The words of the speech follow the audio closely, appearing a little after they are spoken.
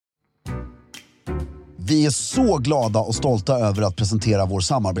Vi är så glada och stolta över att presentera vår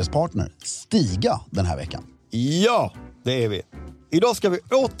samarbetspartner Stiga den här veckan. Ja, det är vi. Idag ska vi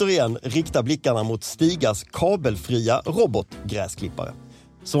återigen rikta blickarna mot Stigas kabelfria robotgräsklippare.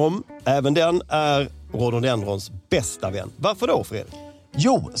 Som även den är rhododendrons bästa vän. Varför då, Fredrik?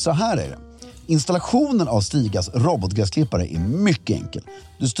 Jo, så här är det. Installationen av Stigas robotgräsklippare är mycket enkel.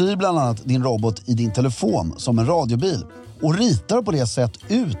 Du styr bland annat din robot i din telefon som en radiobil och ritar på det sätt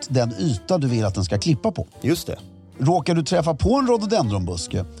ut den yta du vill att den ska klippa på. Just det. Råkar du träffa på en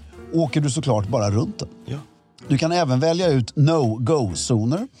rhododendronbuske åker du såklart bara runt den. Ja. Du kan även välja ut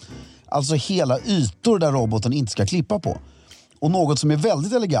no-go-zoner, alltså hela ytor där roboten inte ska klippa på. Och något som är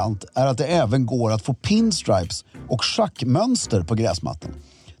väldigt elegant är att det även går att få pinstripes och schackmönster på gräsmattan.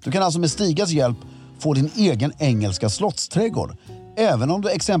 Du kan alltså med Stigas hjälp få din egen engelska slottsträdgård, även om du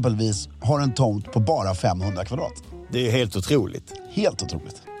exempelvis har en tomt på bara 500 kvadrat. Det är helt otroligt. Helt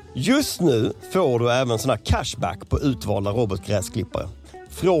otroligt. Just nu får du även såna cashback på utvalda robotgräsklippare.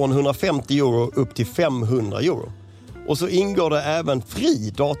 Från 150 euro upp till 500 euro. Och så ingår det även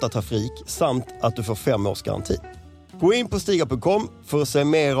fri datatrafik samt att du får 5 års garanti. Gå in på stiga.com för att se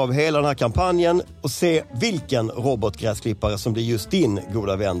mer av hela den här kampanjen och se vilken robotgräsklippare som blir just din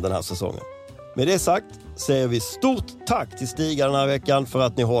goda vän den här säsongen. Med det sagt säger vi stort tack till Stiga den här veckan för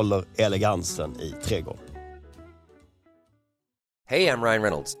att ni håller elegansen i trädgården. Hey, I'm Ryan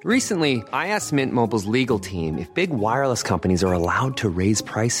Reynolds. Recently, I asked Mint Mobile's legal team if big wireless companies are allowed to raise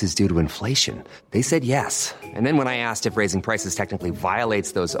prices due to inflation. They said yes. And then when I asked if raising prices technically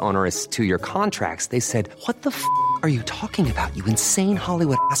violates those onerous 2-year contracts, they said, "What the f*** are you talking about, you insane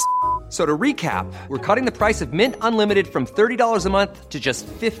Hollywood ass?" So to recap, we're cutting the price of Mint Unlimited from $30 a month to just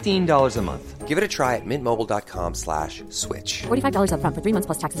 $15 a month. Give it a try at mintmobile.com/switch. $45 up front for 3 months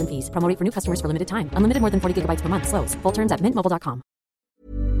plus taxes and fees. Promo rate for new customers for limited time. Unlimited more than 40 gigabytes per month. Slows full terms at mintmobile.com.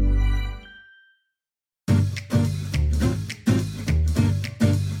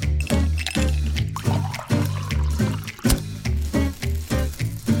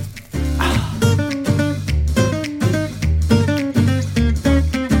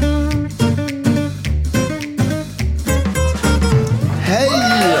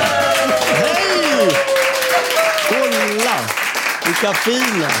 Vilka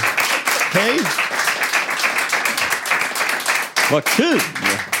fina! Hej! Vad kul!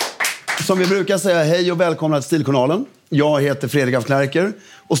 Som vi brukar säga, hej och välkomna till Stiljournalen. Jag heter Fredrik af Klerker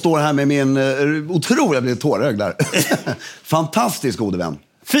och står här med min otroliga, jag blir tårögd där. Fantastisk gode vän.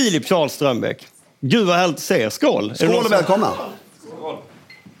 Filip Charles Strömbäck. Gud vad härligt att se er. Skål! Skål och välkomna. Skål.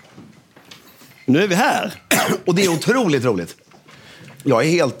 Nu är vi här. Och det är otroligt roligt. Jag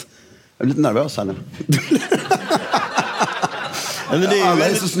är lite nervös här nu. Men det är alla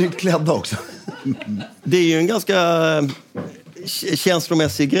är så snyggt klädda också. Det är ju en ganska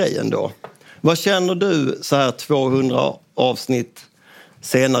känslomässig grej ändå. Vad känner du så här 200 avsnitt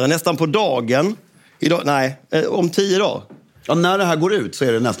senare? Nästan på dagen. Idag, nej, om 10 dagar. Ja, när det här går ut så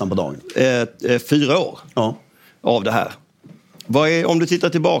är det nästan på dagen. 4 år av det här. Om du tittar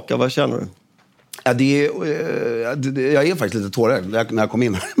tillbaka, vad känner du? Ja, jag är faktiskt lite tårögd när jag kom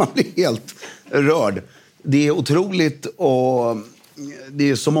in här. Man blir helt rörd. Det är otroligt och det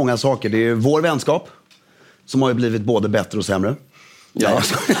är så många saker. Det är vår vänskap som har ju blivit både bättre och sämre. Ja,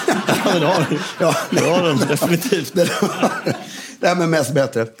 ja det har den. Ja, det har den definitivt. Det här med mest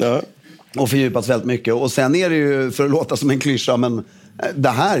bättre. Ja. Och fördjupats väldigt mycket. Och sen är det ju, för att låta som en klyscha, men det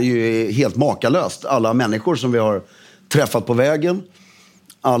här är ju helt makalöst. Alla människor som vi har träffat på vägen.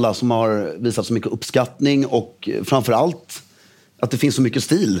 Alla som har visat så mycket uppskattning och framförallt att det finns så mycket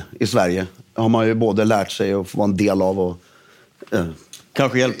stil i Sverige har man ju både lärt sig att få vara en del av och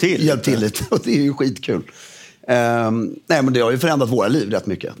kanske hjälpt till lite. Och det är ju skitkul. Nej, men det har ju förändrat våra liv rätt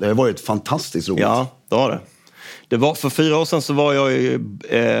mycket. Det har varit fantastiskt roligt. Ja, det har det. För 4 år sedan så var jag ju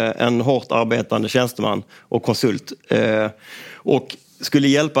en hårt arbetande tjänsteman och konsult. Och skulle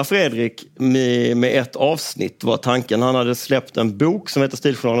hjälpa Fredrik med ett avsnitt var tanken. Han hade släppt en bok som heter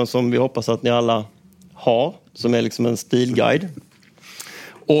Stiljournalen som vi hoppas att ni alla har. Som är liksom en stilguide.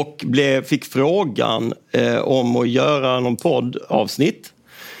 Och fick frågan om att göra någon poddavsnitt.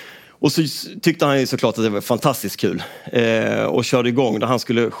 Och så tyckte han ju såklart att det var fantastiskt kul. Och körde igång där han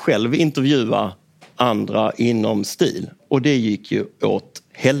skulle själv intervjua andra inom stil. Och det gick ju åt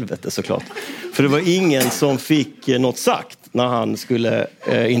helvete såklart. För det var ingen som fick något sagt när han skulle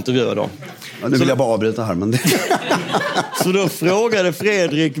intervjua dem. Ja, nu vill jag bara avbryta här. Men Så då frågade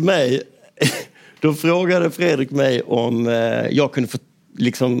Fredrik mig om jag kunde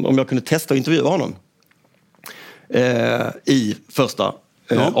om jag kunde testa att intervjua honom i första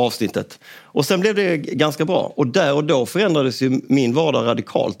avsnittet. Och sen blev det ganska bra. Och där och då förändrades ju min vardag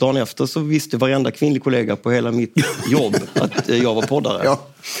radikalt. Dagen efter så visste varenda kvinnlig kollega på hela mitt jobb att jag var poddare. Ja,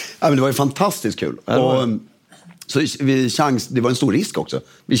 men det var ju fantastiskt kul. Och, så det var en stor risk också.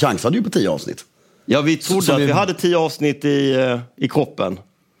 Vi chansade ju på 10 avsnitt. Ja, vi trodde att vi hade 10 avsnitt i kroppen.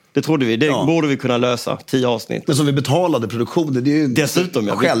 Det trodde vi. Det borde vi kunna lösa. 10 avsnitt. Men som vi betalade produktionen, det är ju dessutom,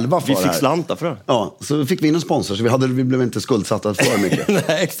 själva för vi fick slanta för det. Ja, så fick vi in en sponsor så vi blev inte skuldsatta för mycket. Nej,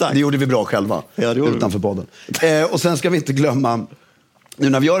 exakt. Det gjorde vi bra själva, utanför podden. Och sen ska vi inte glömma, nu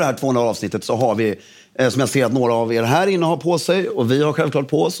när vi gör det här 200 avsnittet så har vi, som jag ser att några av er här inne har på sig och vi har självklart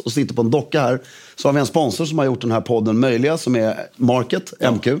på oss och sitter på en docka här, så har vi en sponsor som har gjort den här podden möjliga som är Market,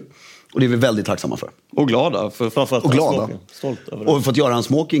 MQ. Och det är vi väldigt tacksamma för. Och glada. För framförallt och glada. Stolt över det. Och för att göra en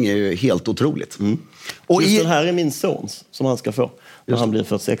smoking är ju helt otroligt. Och just den här är min sons som han ska få när han blir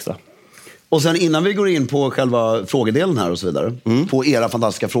 46. Och sen innan vi går in på själva frågedelen här och så vidare. På era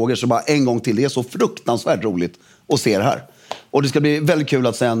fantastiska frågor så bara en gång till. Det är så fruktansvärt roligt att se det här. Och det ska bli väldigt kul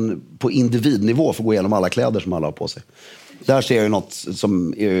att sen på individnivå få gå igenom alla kläder som alla har på sig. Där ser jag ju något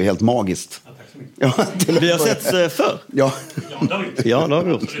som är helt magiskt. Ja, vi har sett förr. Ja, det har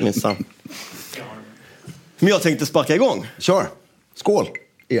vi gjort, minsann. Men jag tänkte sparka igång. Kör. Skål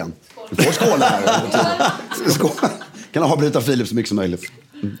igen. Du får skål här. Skål. Kan avbryta Filip så mycket som möjligt.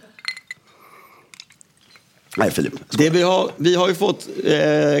 Nej, Filip. Vi har ju fått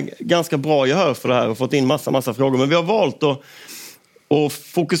ganska bra gehör för det här och fått in massa frågor. Men vi har valt att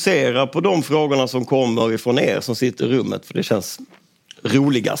fokusera på de frågorna som kommer ifrån er som sitter i rummet. För det känns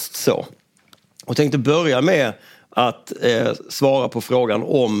roligast så. Och tänkte börja med att svara på frågan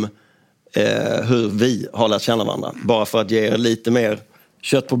om hur vi har lärt känna varandra. Bara för att ge er lite mer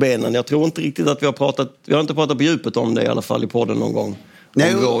kött på benen. Jag tror inte riktigt att vi har inte pratat på djupet om det i alla fall i podden någon gång.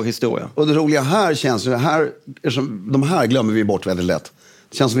 Nej, om vår historia. Och det roliga här känns ju, de här glömmer vi bort väldigt lätt.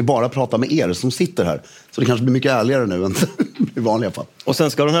 Det känns som vi bara pratar med er som sitter här. Så det kanske blir mycket ärligare nu än i vanliga fall. Och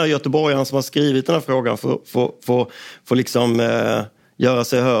sen ska den här göteborgaren som har skrivit den här frågan få liksom göra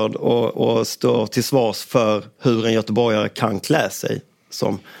sig hörd och stå till svars för hur en göteborgare kan klä sig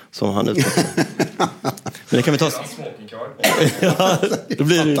som han uttrycker. Men det kan vi ta. Ja, det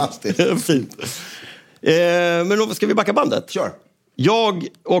blir fantastiskt. Fint. Men då ska vi backa bandet. Kör. Jag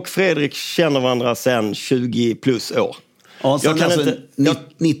och Fredrik känner varandra sedan 20 plus år. Ja, jag kan alltså inte,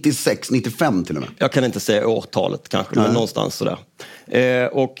 96, 95 till och med. Jag kan inte säga årtalet kanske, men någonstans sådär.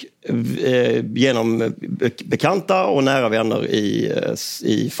 Och genom bekanta och nära vänner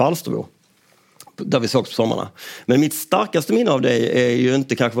i Falsterbo. Där vi sågs på sommarna. Men mitt starkaste minne av det är ju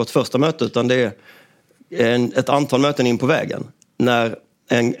inte kanske vårt första möte, utan det är ett antal möten in på vägen. När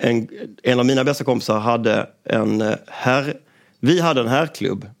en av mina bästa kompisar hade vi hade en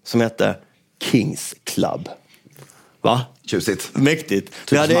herrklubb som hette Kings Club. Va? Tjusigt. Mäktigt.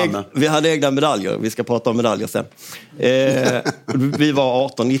 Vi hade egna medaljer. Vi ska prata om medaljer sen. Vi var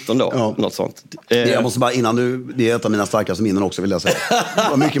 18-19 då. Något sånt. Jag måste bara det är ett av mina starkaste minnen också, vill jag säga. Det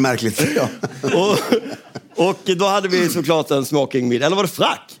var mycket märkligt. Ja. och då hade vi såklart en smokingmiddag. Eller var det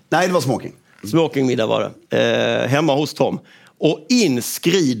frack? Nej, det var smoking. Smokingmiddag var det. Hemma hos Tom. Och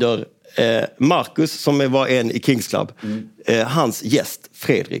inskrider Marcus, som var en i Kings Club. Hans gäst,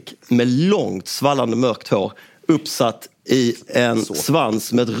 Fredrik, med långt svallande mörkt hår, uppsatt i en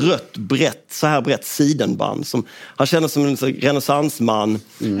svans med ett så här brett sidenband. Han kände som en renässansman.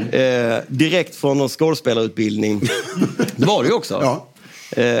 Direkt från någon skådespelarutbildning. Det var det ju också. Ja.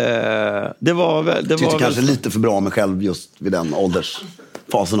 Det var kanske lite för bra med själv just vid den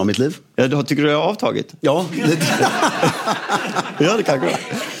åldersfasen av mitt liv. Ja, tycker du jag har avtagit? Ja. Ja, det kan gå.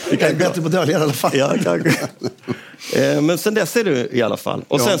 Det är bättre på dödligare i alla fall. Ja, kanske. Men sen dess är du i alla fall.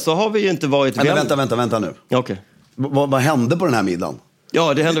 Och sen så har vi ju inte varit... Vänta nu. Okay. Vad hände på den här middagen?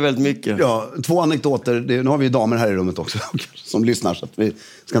 Ja, det hände väldigt mycket. Ja, 2 anekdoter. Nu har vi ju damer här i rummet också som lyssnar, så att vi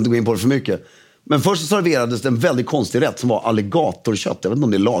ska inte gå in på det för mycket. Men först serverades det en väldigt konstig rätt som var alligatorkött. Jag vet inte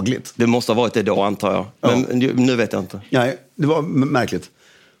om det är lagligt. Det måste ha varit det då, antar jag. Men nu vet jag inte. Nej, det var märkligt.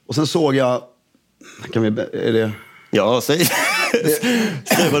 Och sen såg jag... Är det... Ja, säg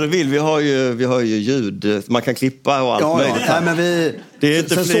vad du vill. Vi har ju ljud. Man kan klippa och allt möjligt. Ja. Nej, men det är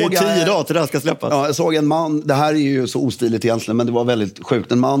inte fler 10 dagar till det här ska släppas. Ja, jag såg en man, det här är ju så ostiligt egentligen, men det var väldigt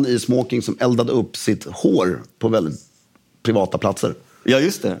sjukt. En man i smoking som eldade upp sitt hår på väldigt privata platser. Ja,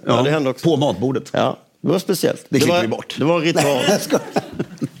 just det. Ja, det hände också. På matbordet. Ja, det var speciellt. Det klipper vi bort. Det var en ritual.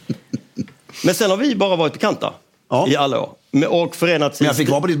 Men sen har vi bara varit bekanta i alla år. Och förenats. Men jag fick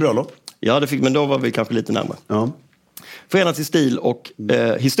vara på ditt bröllop. Ja, men då var vi kanske lite närmare. Ja. Förenats i stil och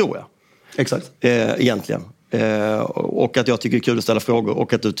historia. Exakt. Egentligen. Och att jag tycker det är kul att ställa frågor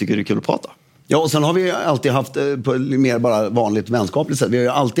och att du tycker det är kul att prata. Ja, och sen har vi alltid haft, på mer bara vanligt vänskapligt sätt, vi har ju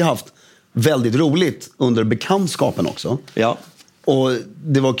alltid haft väldigt roligt under bekantskapen också. Ja. Och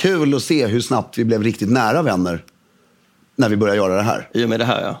det var kul att se hur snabbt vi blev riktigt nära vänner när vi började göra det här. I och med det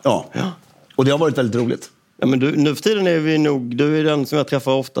här, Ja. Och det har varit väldigt roligt. Ja, men nu för tiden är vi nog... Du är den som jag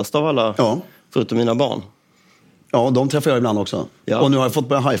träffar oftast av alla, förutom mina barn. Ja, de träffar jag ibland också. Ja. Och nu har jag fått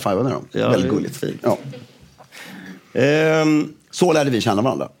börja high-fiva med dem. Ja, väldigt gulligt. Fint. Ja. Så lärde vi känna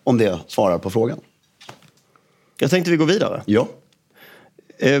varandra, om det svarar på frågan. Jag tänkte vi går vidare. Ja.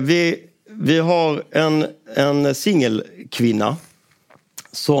 Vi har en singelkvinna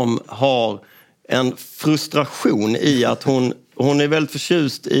som har en frustration i att hon är väldigt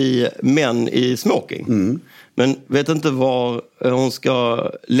förtjust i män i smoking. Men vet inte var hon ska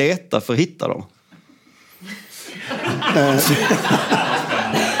leta för att hitta dem.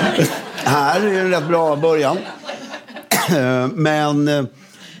 Här är en rätt bra början. Men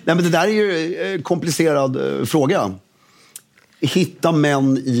det där är ju en komplicerad fråga. Hitta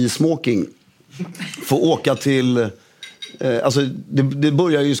män i smoking. Få åka till... Alltså, det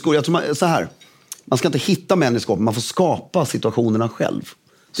börjar ju i skolan. Jag tror så här. Man ska inte hitta män i skåpet. Man får skapa situationerna själv.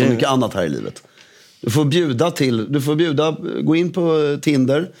 Så mycket annat här i livet. Du får bjuda, gå in på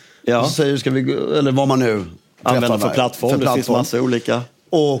Tinder. Och så säger du, eller vad man nu använder för plattform. Det finns massa olika.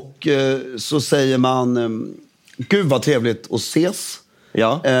 Och så säger man, gud vad trevligt att ses.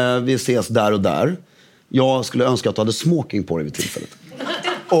 Ja. Vi ses där och där. Jag skulle önska att du hade smoking på dig vid tillfället.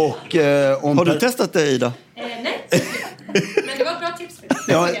 Och, har du testat det, Ida? Nej. Men det var ett bra tips.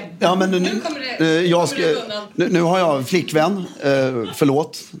 Ja, men nu har jag flickvän.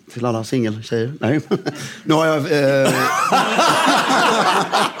 Förlåt till alla singeltjejer. Nej. Nu har jag...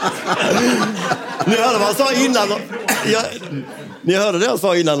 Ni hörde vad han sa innan. Ni hörde det han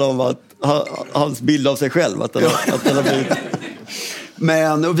sa innan om att hans bild av sig själv. Att den har blivit...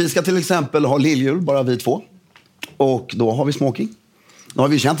 Men vi ska till exempel ha lilljul, bara vi två. Och då har vi smoking. Då har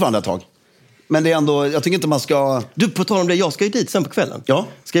vi känt varandra ett tag. Men det är ändå, jag tycker inte man ska... Du, på tal om det, jag ska ju dit sen på kvällen. Ja.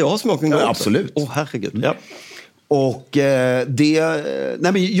 Ska jag ha smoking då också? Absolut. Herregud, ja. Och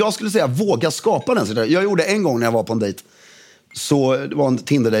jag skulle säga, våga skapa den situationen. Jag gjorde en gång när jag var på en dejt. Så det var en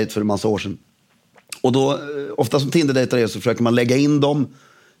Tinder-dejt för en massa år sedan. Och då, ofta som Tinder-dejtar så försöker man lägga in dem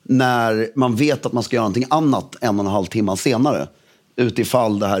när man vet att man ska göra någonting annat 1,5 timmar senare.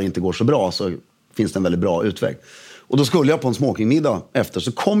 Utifall det här inte går så bra så finns det en väldigt bra utväg. Och då skulle jag på en smokingmiddag efter,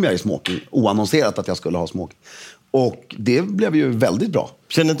 så kom jag i smoking, oannonserat att jag skulle ha smoking. Och det blev ju väldigt bra.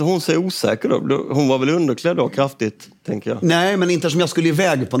 Kände inte hon sig osäker då? Hon var väl underklädd då kraftigt, tänker jag. Nej, men inte som jag skulle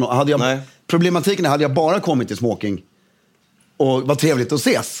iväg på något. Problematiken är, hade jag bara kommit i smoking och var trevligt att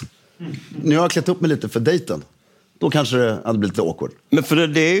ses. Nu har jag klätt upp mig lite för dejten. Då kanske det hade blivit lite awkward. Men för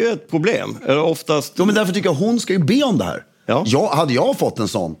det är ju ett problem. Eller oftast... Ja, men därför tycker jag hon ska ju be om det här. Ja. Hade jag fått en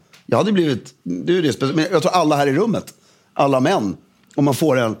sån, jag hade blivit... Men jag tror alla här i rummet, alla män, om man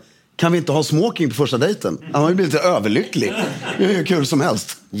får en... Kan vi inte ha smoking på första dejten? Han har ju blivit lite överlycklig. Det är ju kul som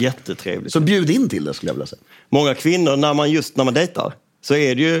helst. Jättetrevligt. Så bjud in till det, skulle jag vilja säga. Många kvinnor, när man dejtar, så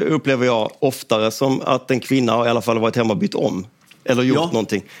är det ju, upplever jag, oftare som att en kvinna har i alla fall varit hemma och bytt om. Eller gjort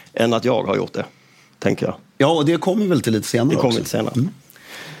någonting, än att jag har gjort det, tänker jag. Ja, och det kommer väl till lite senare. Det kommer lite senare.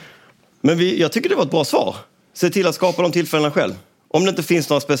 Men jag tycker det var ett bra svar. Se till att skapa de tillfällena själv. Om det inte finns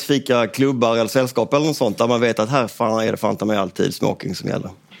några specifika klubbar eller sällskap eller något sånt där man vet att här fan är det fan med alltid smoking som gäller.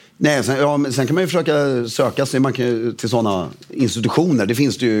 Nej, sen kan man ju försöka söka sig till sådana institutioner. Det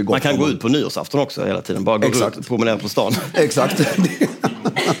finns det ju gott. Man kan gå ut på nyårsafton också hela tiden. Bara gå ut och promenera på stan. Exakt.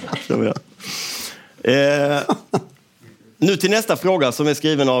 Nu till nästa fråga som är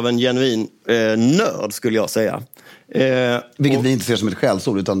skriven av en genuin nörd, skulle jag säga. Vilket vi inte ser som ett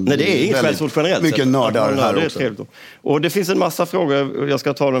skällsord, utan nej, det är inget skällsord generellt. Mycket nördar här också. Och det finns en massa frågor, jag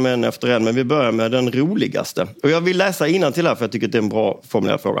ska ta dem en efter en, men vi börjar med den roligaste. Och jag vill läsa innantill här för jag tycker att det är en bra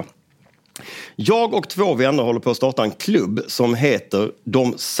formulerad fråga. Jag och 2 vänner håller på att starta en klubb som heter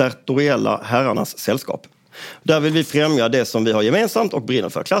De Sertoriella Herrarnas Sällskap. Där vill vi främja det som vi har gemensamt och brinner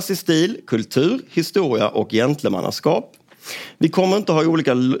för. Klassisk stil, kultur, historia och gentlemannaskap. Vi kommer inte ha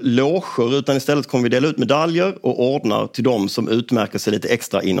olika loger, utan istället kommer vi dela ut medaljer och ordnar till de som utmärker sig lite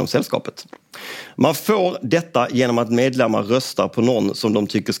extra inom sällskapet. Man får detta genom att medlemmar röstar på någon som de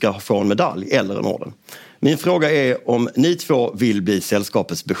tycker ska få en medalj eller en orden. Min fråga är om ni 2 vill bli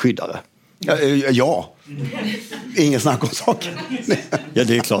sällskapets beskyddare. Ja. Ingen snack om saker. Ja,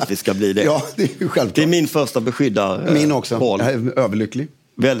 det är klart vi ska bli det. Ja, det är ju självklart. Det är min första beskyddare. Min också. Jag är överlycklig.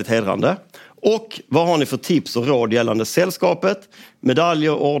 Väldigt hedrande. Och vad har ni för tips och råd gällande sällskapet,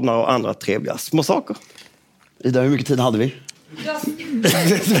 medaljer, ordnar och andra trevliga små saker? Ida, hur mycket tid hade vi?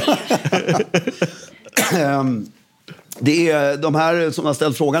 Det är de här som har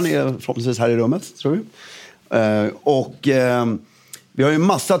ställt frågan är förhoppningsvis här i rummet, tror vi. Vi har ju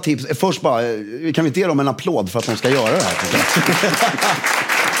massa tips. Först bara, kan vi inte ge dem en applåd för att de ska göra det här?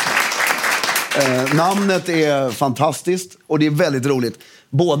 Namnet är fantastiskt och det är väldigt roligt.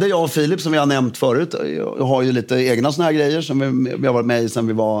 Både jag och Filip, som vi har nämnt förut, jag har ju lite egna såna här grejer som vi har varit med i sedan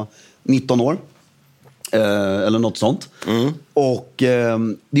vi var 19 år. Eller något sånt. Och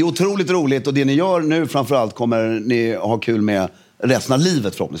det är otroligt roligt, och det ni gör nu framförallt kommer ni ha kul med resten av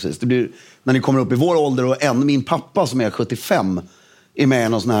livet förhoppningsvis. Det blir när ni kommer upp i vår ålder, och min pappa som är 75 är med i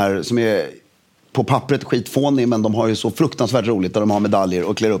någon sån här som är på pappret skitfånig, men de har ju så fruktansvärt roligt där de har medaljer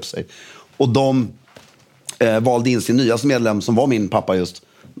och klär upp sig. Och de valde in sin nyaste medlem som var min pappa just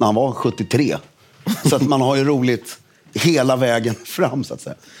när han var 73. Så att man har ju roligt hela vägen fram, så att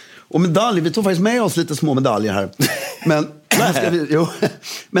säga. Och medaljer, vi tog faktiskt med oss lite små medaljer här.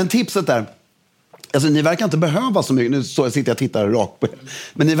 Men tipset där, alltså ni verkar inte behöva så mycket, nu sitter jag och tittar rakt på er.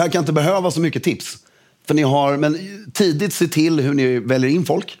 Men ni verkar inte behöva så mycket tips. För ni har, men tidigt se till hur ni väljer in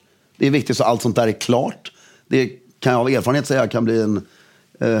folk. Det är viktigt så allt sånt där är klart. Det kan jag av erfarenhet säga kan bli en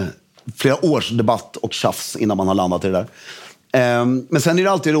flera års debatt och tjafs innan man har landat i det där. Men sen är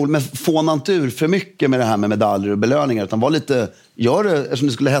det alltid roligt, men fåna inte ur för mycket med det här med medaljer och belöningar, utan var lite, gör det eftersom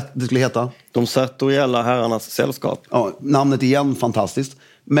det skulle heta De sartoriella herrarnas sällskap. Ja, namnet igen, fantastiskt.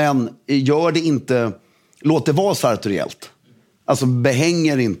 Men gör det inte, låt det vara sartoriellt. Alltså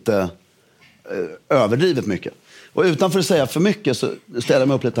behänger inte överdrivet mycket. Och utanför att säga för mycket så ställer jag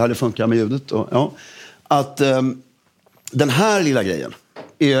mig upp lite här, det funkar med ljudet. Och, ja, att den här lilla grejen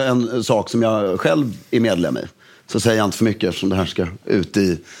är en sak som jag själv är medlem i. Så säger jag inte för mycket eftersom det här ska ut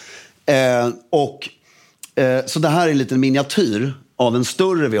i. Så det här är en liten miniatyr av en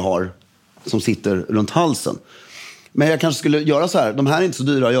större vi har som sitter runt halsen. Men jag kanske skulle göra så här. De här är inte så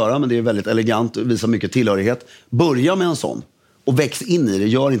dyra att göra, men det är väldigt elegant och visar mycket tillhörighet. Börja med en sån och väx in i det.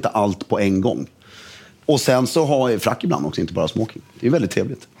 Gör inte allt på en gång. Och sen så har jag frack ibland också, inte bara smoking. Det är väldigt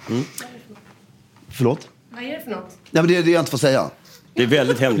trevligt. Förlåt? Vad är det för något? Nej, men det är det jag inte får säga. Det är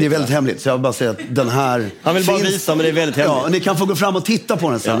väldigt hemligt. Det är väldigt hemligt, så jag vill bara säga att den här Han vill bara visa, men det är väldigt hemligt. Ja, ni kan få gå fram och titta på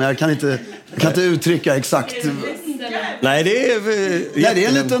den sen, men jag kan inte uttrycka exakt. Nej, det är... Nej, det är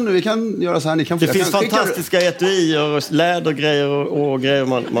en liten, vi kan göra så här. Ni kan, det finns fantastiska etuier och lädergrejer och grejer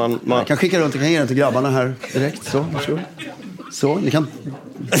man... Jag kan skicka runt, jag kan ge den till grabbarna här direkt. Så, varsågod. Så, ni kan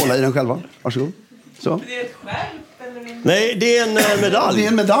hålla i den själva. Varsågod. Så. Det är ett skärp eller... Nej, det är en medalj. Det är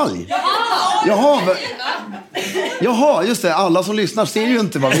en medalj. Jaha, just det. Alla som lyssnar ser ju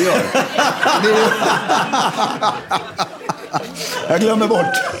inte vad vi gör. Jag glömmer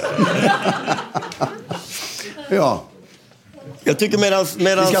bort. Ja. Jag tycker medans vi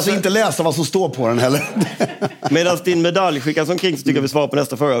ska alltså inte läsa vad som står på den heller. Medan din medalj skickas omkring så tycker jag vi svarar på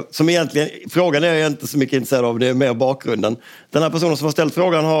nästa fråga. Som egentligen, frågan är jag inte så mycket intresserad av, det är mer bakgrunden. Den här personen som har ställt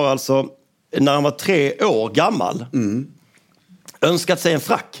frågan har alltså, när han var 3 år gammal, önskat sig en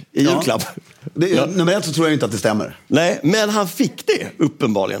frack i julklapp. Nummer 1 så tror jag inte att det stämmer. Nej, men han fick det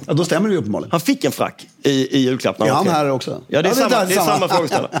uppenbarligen. Ja, då stämmer det uppenbarligen. Han fick en frack i julklapp. När han här också? Ja, det är samma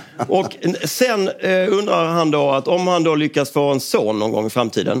frågeställare. Och sen undrar han då att om han då lyckas få en son någon gång i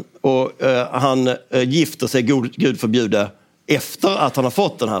framtiden och han gifter sig, Gud förbjude, efter att han har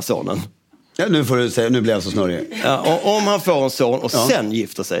fått den här sonen. Ja, nu får du säga, nu blir jag så snurrig. Ja, och om han får en son och sen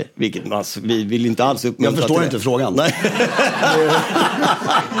gifter sig, vilket man, vi vill inte alls uppmuntra. Jag förstår inte frågan. Nej.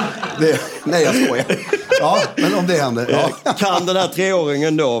 Nej, jag skojar. Ja, men om det händer. Ja. Kan den här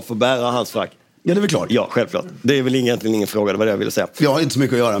 3-åringen då få bära hans frack? Ja, det är väl klart. Ja, självklart. Det är väl egentligen ingen fråga, det var det jag ville säga. Jag har inte så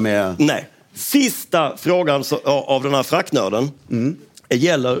mycket att göra med... Nej. Sista frågan av den här fracknörden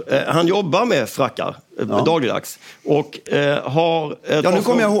gäller, han jobbar med frackar dagligdags och har... nu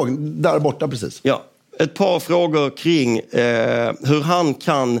kommer jag ihåg, där borta precis. Ja, ett par frågor kring hur han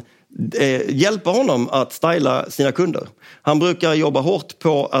kan hjälpa honom att styla sina kunder. Han brukar jobba hårt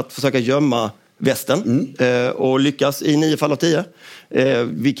på att försöka gömma västen och lyckas i 9 fall av 10,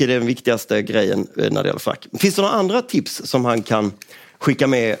 vilket är den viktigaste grejen när det gäller frack. Finns det några andra tips som han kan skicka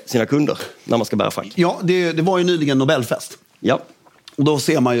med sina kunder när man ska bära frack? Ja, det var ju nyligen Nobelfest. Ja. Och då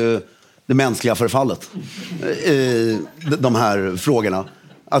ser man ju det mänskliga förfallet i de här frågorna.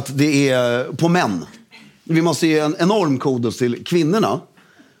 Att det är på män. Vi måste ge en enorm kudos till kvinnorna.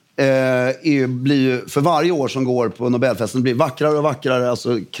 Blir ju, för varje år som går på Nobelfesten blir vackrare och vackrare.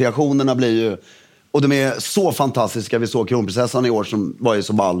 Alltså kreationerna blir ju... Och de är så fantastiska. Vi såg kronprinsessan i år som var ju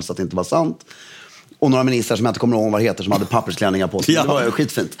så ball så att det inte var sant. Och några ministrar som jag inte kommer ihåg vad heter som hade pappersklänningar på sig. Ja. Det var ju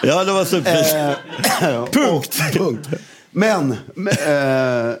skitfint. Ja, det var superfint. Punkt. Men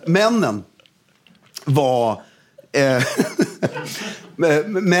männen var...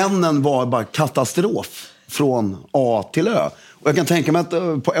 männen var bara katastrof från A till Ö. Och jag kan tänka mig att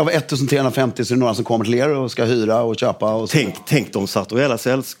av 1350 så är det några som kommer till er och ska hyra och köpa. Och tänk de satt och hela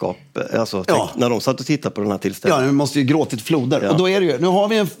sällskap, alltså, när de satt och tittade på den här tillställningen. Ja, vi måste ju gråtit floder. Ja. Och då är det ju, nu har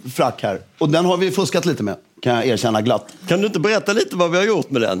vi en frack här. Och den har vi fuskat lite med, kan jag erkänna glatt. Kan du inte berätta lite vad vi har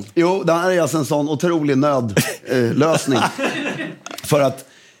gjort med den? Jo, det här är alltså en sån otrolig nödlösning. För att,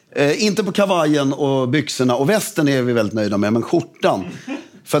 inte på kavajen och byxorna och västen är vi väldigt nöjda med, men skjortan.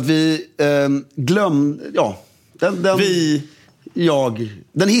 För att vi glömde,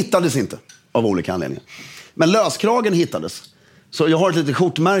 den hittades inte av olika anledningar. Men löskragen hittades. Så jag har ett litet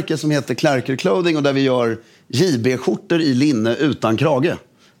skjortmärke som heter Clarker Clothing och där vi gör JB-skjortor i linne utan krage.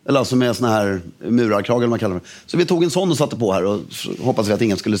 Eller alltså med såna här murarkrage eller vad man kallar det. Så vi tog en sån och satte på här och hoppas vi att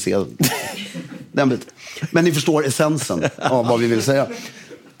ingen skulle se den biten. Men ni förstår essensen av vad vi vill säga.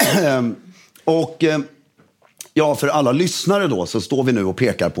 Och ja, för alla lyssnare då så står vi nu och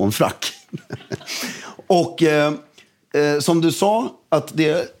pekar på en frack. Och som du sa, att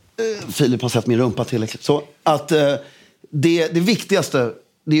det... Filip har sett min rumpa tillräckligt. Så att det viktigaste,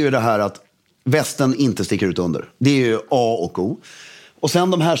 det är ju det här att västen inte sticker ut under. Det är ju A och O. Och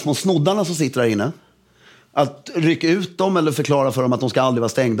sen de här små snoddarna som sitter där inne. Att rycka ut dem eller förklara för dem att de ska aldrig vara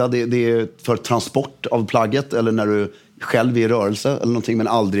stängda. Det är för transport av plagget eller när du själv är i rörelse eller någonting, men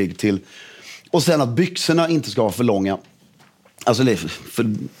aldrig till. Och sen att byxorna inte ska vara för långa. Alltså,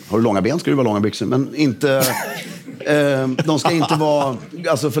 har du långa ben ska det vara långa byxor, men inte... de ska inte vara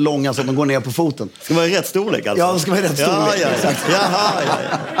alltså, för långa så att de går ner på foten. Ska vara i rätt storlek alltså? Ja, de ska vara i rätt storlek. Ja.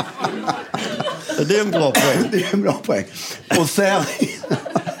 Det är en bra poäng. Det är en bra poäng.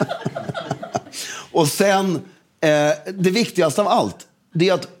 Och sen det viktigaste av allt, det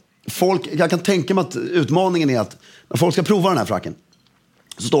är att folk, jag kan tänka mig att utmaningen är att när folk ska prova den här fracken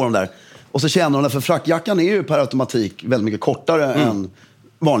så står de där och så känner de, för frackjackan är ju per automatik väldigt mycket kortare än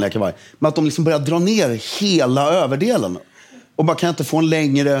vanliga kavaj. Men att de liksom börjar dra ner hela överdelen. Och bara kan jag inte få en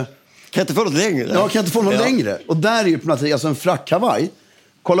längre... Kan jag inte få något längre? Ja, kan jag inte få något längre? Och där är ju på något sätt, alltså en frackkavaj.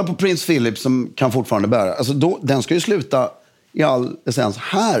 Kolla på Prins Philip som kan fortfarande bära. Alltså då, den ska ju sluta i all essens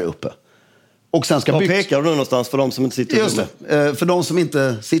här uppe. Och sen ska pekar du någonstans för de som inte sitter just det. För de som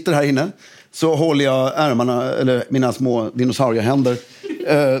inte sitter här inne så håller jag ärmarna, eller mina små dinosauriehänder,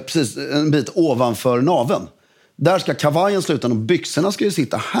 precis en bit ovanför naveln. Där ska kavajen sluta och byxorna ska ju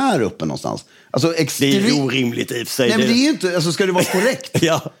sitta här uppe någonstans. Alltså det är ju orimligt i och för sig. Nej, men det är inte, alltså ska det vara korrekt.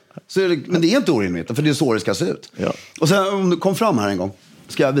 Ja. Så är det, men det är inte orimligt, för det är så det ska se ut. Ja. Och sen om du kom fram här en gång,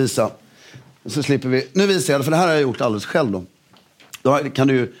 ska jag visa. Så slipper vi, nu visar jag, för det här har jag gjort alldeles själv då. Då har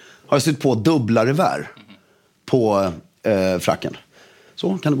jag sytt på dubbla revär på fracken.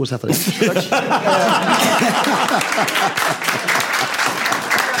 Så, kan du gå och sätta dig.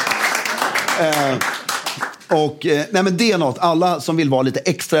 Nej, men det är något. Alla som vill vara lite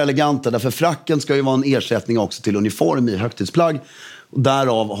extra eleganta, därför fracken ska ju vara en ersättning också till uniform i högtidsplagg. Och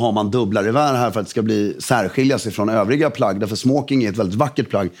därav har man dubbla revär här för att det ska bli särskilja sig från övriga plagg. Därför smoking är ett väldigt vackert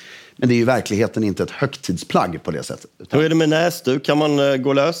plagg. Men det är ju i verkligheten inte ett högtidsplagg på det sättet. Hur är det med näsduk? Kan man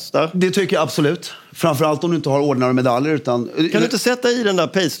gå lös där? Det tycker jag absolut. Framförallt om du inte har ordnar och medaljer. Utan... Kan du inte sätta i den där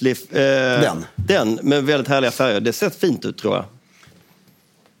paisley? Den med väldigt härliga färger. Det ser fint ut, tror jag.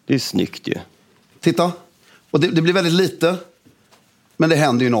 Det är snyggt ju. Titta. Och det blir väldigt lite. Men det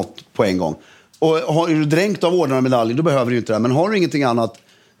händer ju något på en gång. Och är du dränkt av ordnar och medaljer, då behöver du inte det. Men har du ingenting annat,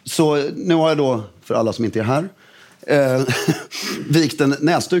 så nu har jag då, för alla som inte är här, vikt en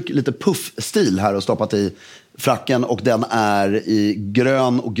näsduk, lite puff-stil här och stoppat i fracken. Och den är i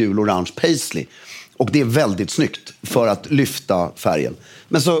grön och gul-orange paisley. Och det är väldigt snyggt för att lyfta färgen.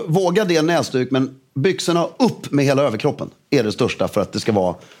 Men så våga det näsduk, men byxorna upp med hela överkroppen är det största för att det ska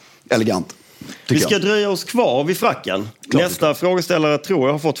vara elegant. Vi ska dröja oss kvar vid fracken. Nästa frågeställare tror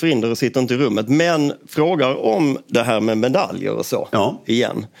jag har fått förhinder och sitter inte i rummet. Men frågar om det här med medaljer och så. Ja.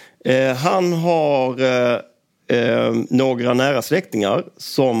 Igen. Han har några nära släktingar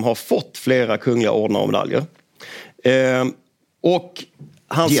som har fått flera kungliga ordnar och medaljer. Och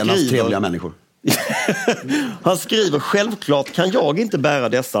han skriver... trevliga människor. Han skriver, självklart kan jag inte bära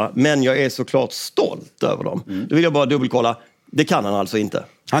dessa, men jag är såklart stolt över dem. Då vill jag bara dubbelkolla. Det kan han alltså inte.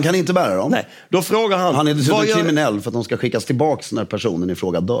 Han kan inte bära dem? Nej. Då frågar han... Han är dessutom kriminell för att de ska skickas tillbaka när personen i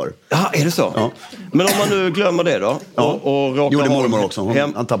fråga dör. Ja, är det så? Ja. Men om man nu glömmer det då? Ja. Och råkar gjorde mormor också.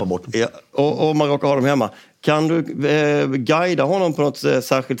 Han tappar bort dem. Ja. Och man råkar ha dem hemma. Kan du guida honom på något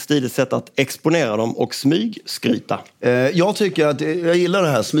särskilt stiligt sätt att exponera dem och smygskryta? Jag tycker att jag gillar det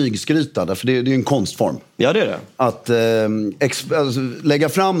här smygskryta, för det är en konstform. Ja, det är det. Att alltså, lägga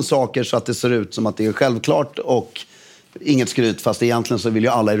fram saker så att det ser ut som att det är självklart och inget skryt, fast egentligen så vill ju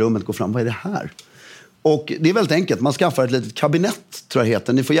alla i rummet gå fram. Vad är det här? Och det är väldigt enkelt. Man skaffar ett litet kabinett, tror jag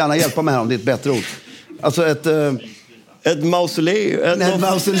heter. Ni får gärna hjälpa mig här om det är ett bättre ord. Alltså Ett mausoleum. ett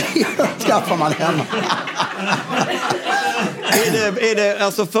mausoleum skaffar man hemma. Är det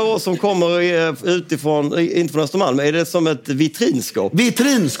alltså för oss som kommer utifrån, inte från Östermalm, är det som ett vitrinskåp?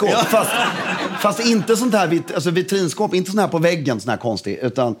 Vitrinskåp, ja. fast inte sånt här vitrinskåp, inte sånt här på väggen, sån här konstig,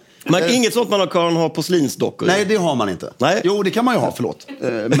 utan... Men inget sånt man kan ha porslinsdockor. Nej, det har man inte. Nej. Jo, det kan man ju ha, förlåt.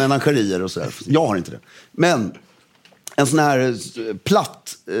 Menagerier och sådär. Jag har inte det. Men en sån här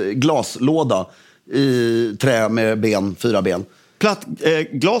platt glaslåda i trä med 4 ben. Platt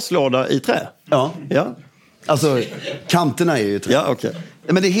glaslåda i trä? Ja. Ja. Alltså, kanterna är ju trä. Ja, okej.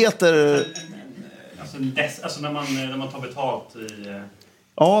 Men det heter... Alltså när man tar betalt i...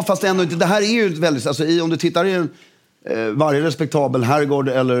 Ja, fast ändå inte. Det här är ju väldigt... Alltså, om du tittar i varje respektabel herrgård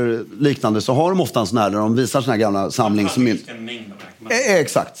eller liknande så har de ofta en sån här där de visar såna här gamla samlingsmynt.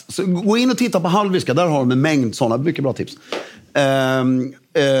 Exakt. Så gå in och titta på Hallwylska. Där har de en mängd såna. Mycket bra tips.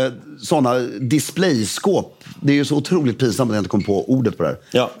 Såna displayskåp. Det är ju så otroligt pinsamt att jag inte kom på ordet på det här.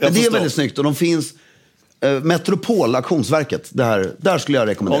 Ja, men det är väldigt snyggt och de finns... Metropol, auktionsverket. Där skulle jag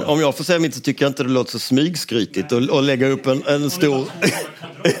rekommendera. Om jag får säga mitt så tycker jag inte det låter så smygskrytigt och lägga upp en stor...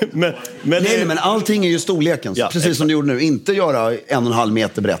 men allting är ju storleken. Ja, precis som du gjorde nu. Inte göra 1,5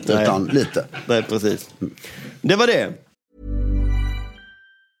 meter brett, utan lite. Nej, precis. Det var det.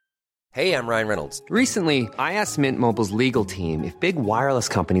 Hey, I'm Ryan Reynolds. Recently, I asked Mint Mobile's legal team if big wireless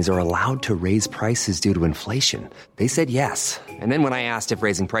companies are allowed to raise prices due to inflation. They said yes. And then when I asked if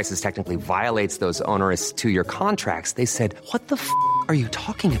raising prices technically violates those onerous 2-year contracts, they said, "What the f*** are you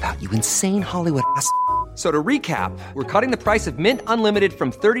talking about, you insane Hollywood ass?" So to recap, we're cutting the price of Mint Unlimited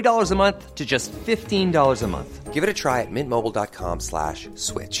from $30 a month to just $15 a month. Give it a try at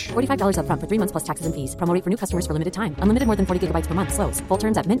mintmobile.com/switch. $45 up front for 3 months plus taxes and fees. Promo rate for new customers for limited time. Unlimited more than 40 gigabytes per month. Slows full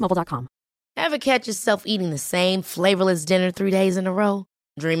terms at mintmobile.com. Ever catch yourself eating the same flavorless dinner 3 days in a row?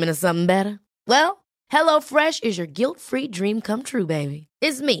 Dreaming of something better? Well, HelloFresh is your guilt-free dream come true, baby.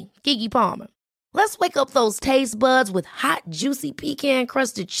 It's me, Keke Palmer. Let's wake up those taste buds with hot, juicy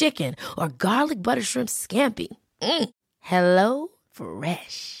pecan-crusted chicken or garlic butter shrimp scampi. Hello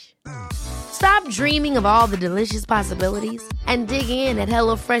Fresh. Stop dreaming of all the delicious possibilities and dig in at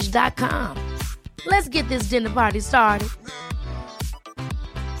HelloFresh.com. Let's get this dinner party started.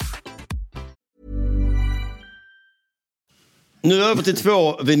 Nu över till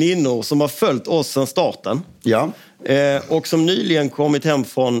 2 väninnor som har följt oss sedan starten. Ja. Och som nyligen kommit hem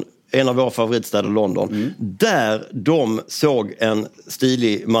från en av våra favoritstäder, London. Där de såg en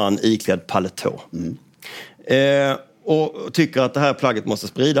stilig man iklädd paletå. Och tycker att det här plagget måste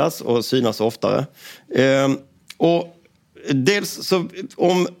spridas och synas oftare. Och dels så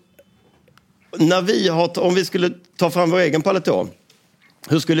om vi skulle ta fram vår egen paletå,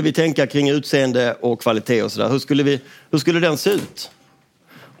 hur skulle vi tänka kring utseende och kvalitet och sådär? Hur skulle den se ut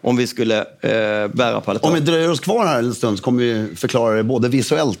om vi skulle bära paletå? Om vi dröjer oss kvar här en stund så kommer vi förklara det både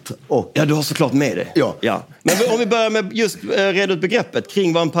visuellt och... Ja, du har såklart med det. Ja. Men om vi börjar med just reda ut begreppet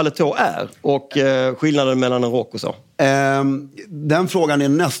kring vad en paletå är och skillnaden mellan en rock och så. Den frågan är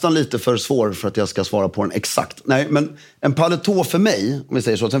nästan lite för svår för att jag ska svara på den exakt. Nej, men en paletå för mig, om vi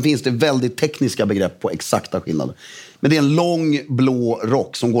säger så, sen finns det väldigt tekniska begrepp på exakta skillnader. Men det är en lång blå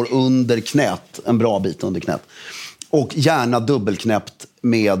rock som går under knät, en bra bit under knät. Och gärna dubbelknäppt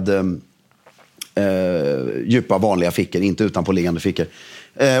med djupa vanliga fickor, inte utanpåliggande fickor.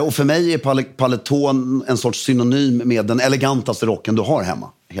 Och för mig är paletån en sorts synonym med den elegantaste rocken du har hemma,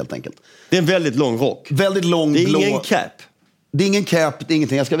 helt enkelt. Det är en väldigt lång rock. Väldigt lång, det är blå... ingen cap. Det är ingen cap, det är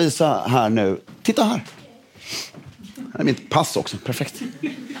ingenting. Jag ska visa här nu. Titta här. Här är mitt pass också, perfekt.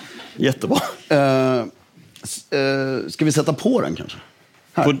 Jättebra. Ska vi sätta på den kanske?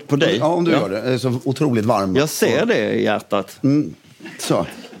 På dig? Ja, om du gör det. Det är så otroligt varm. Jag ser det i hjärtat. Så.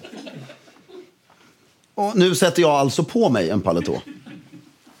 Och nu sätter jag alltså på mig en paletå.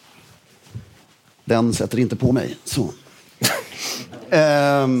 Den sätter inte på mig. Så.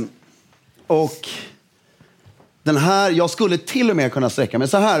 Och den här, jag skulle till och med kunna sträcka mig.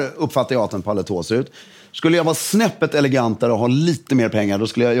 Så här uppfattar jag att en paletå ser ut. Skulle jag vara snäppet elegantare och ha lite mer pengar, då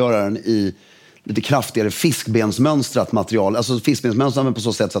skulle jag göra den i lite kraftigare fiskbensmönstrat material. Alltså fiskbensmönstrat, men på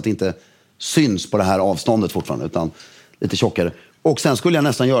så sätt så att det inte syns på det här avståndet fortfarande, utan lite tjockare. Och sen skulle jag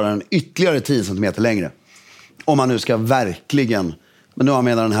nästan göra den ytterligare 10 cm längre. Om man nu ska verkligen... Men nu har jag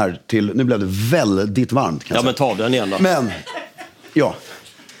med den här till... Nu blev det väldigt varmt, kan jag säga. Men ta den igen då. Men, ja.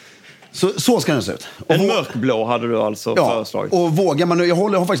 Så ska den se ut. Och en mörkblå hade du alltså föreslagit. Och vågar man nu... Jag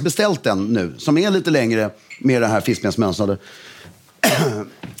har faktiskt beställt den nu, som är lite längre med det här fiskbensmönstrade.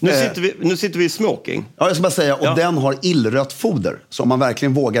 Nu sitter vi i smoking. Ja, jag ska bara säga, och den har illrött foder. Så om man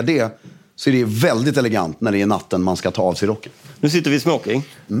verkligen vågar det, så är det väldigt elegant när det är natten man ska ta av sig rocken. Nu sitter vi i smoking.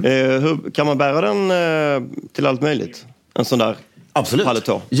 Hur kan man bära den till allt möjligt? En sån där Absolut.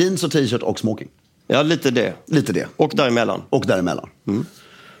 paletå? Jeans och t-shirt och smoking. Ja, lite det. Lite det. Och däremellan.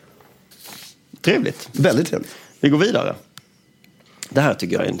 Trevligt. Väldigt trevligt. Vi går vidare. Det här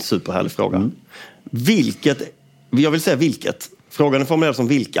tycker jag är en superhärlig fråga. Jag vill säga vilket. Frågan är formulerad som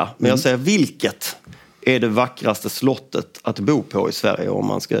vilka. Men jag säger vilket är det vackraste slottet att bo på i Sverige om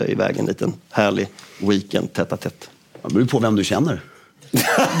man ska iväg en liten härlig weekend tätt a tätt? Det beror på vem du känner.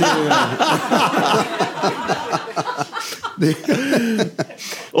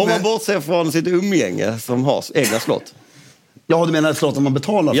 Om man bortser från sitt umgänge som har egna slott. Ja, du menar ett slott som man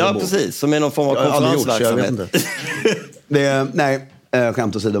betalar för Ja, att bo? precis. Som är någon form av konferensverksamhet. Nej,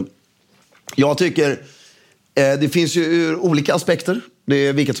 skämt åsido. Jag tycker det finns ju ur olika aspekter. Det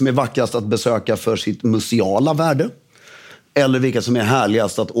är vilket som är vackrast att besöka för sitt museala värde. Eller vilka som är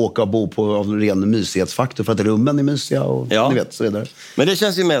härligast att åka och bo på av ren mysighetsfaktor för att rummen är mysiga och ni vet, så vidare. Men det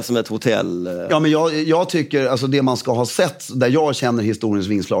känns ju mer som ett hotell. Ja, men jag tycker, alltså det man ska ha sett, där jag känner historiens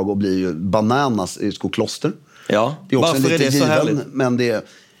vingslag och blir ju bananas i Skokloster. Ja, det är också varför är det så härligt? Men det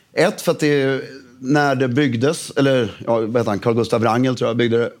är för att det när det byggdes, eller vad heter han, Carl Gustav Wrangel tror jag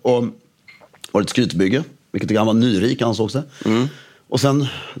byggde det, och var ett skrytbygge, vilket han var nyrik ansåg sig. Och sen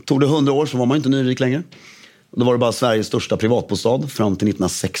tog det 100 år så var man inte nyrik längre. Då var det bara Sveriges största privatbostad fram till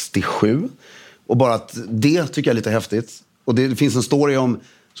 1967. Och bara att det tycker jag är lite häftigt. Och det finns en story om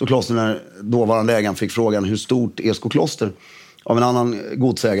Skokloster när dåvarande ägaren fick frågan hur stort är Skokloster av en annan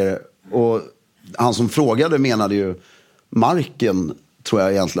godsägare. Och han som frågade menade ju marken, tror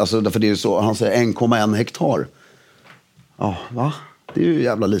jag egentligen. Alltså, därför det är ju så, han säger 1,1 hektar. Ja, va? Det är ju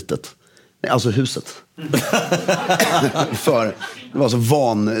jävla litet. Nej, alltså huset. För det var så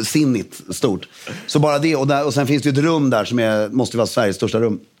vansinnigt stort. Så bara det, och sen finns det ju ett rum där som måste vara Sveriges största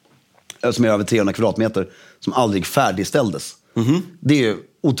rum. Som är över 300 kvadratmeter. Som aldrig färdigställdes. Det är ju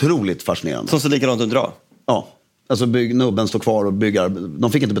otroligt fascinerande. Som ser likadant ut idag? Ja. Alltså nubben står kvar och byggar.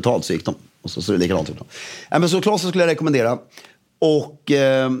 De fick inte betalt så gick de. Och så är det likadant ut. Men så Kloster skulle jag rekommendera. Och,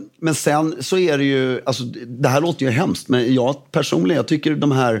 men sen så är det ju, alltså det här låter ju hemskt. Men jag personligen, jag tycker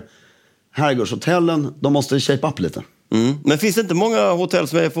de här herrgårdshotellen, de måste shape up lite. Men finns det inte många hotell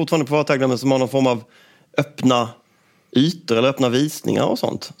som är fortfarande privatägda men som har någon form av öppna ytor eller öppna visningar och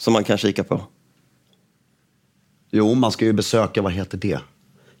sånt som man kan kika på? Jo, man ska ju besöka, vad heter det?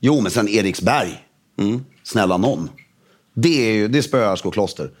 Jo, men sen Eriksberg. Snälla någon. Det spöar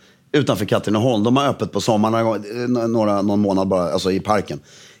Skokloster. Utanför Katrineholm. De har öppet på sommaren någon månad bara, alltså i parken.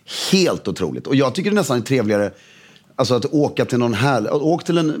 Helt otroligt. Och jag tycker det nästan är trevligare alltså att åka till åk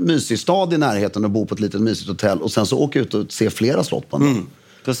till en mysig stad i närheten och bo på ett litet mysigt hotell och sen så åka ut och se flera slott på en dag.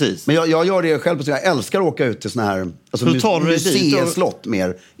 Precis. Men jag gör det själv, jag älskar att åka ut till såna här alltså museislott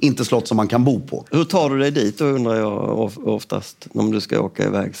mer, inte slott som man kan bo på. Hur tar du dig dit då, undrar jag oftast om du ska åka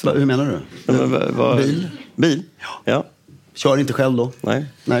iväg? Så. Hur menar du? Bil? Ja. Kör inte själv då? Nej.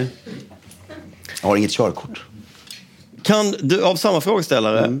 Jag har inget körkort. Kan du, av samma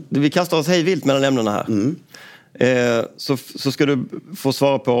frågeställare, vi kastar oss hej vilt mellan ämnena här. Så ska du få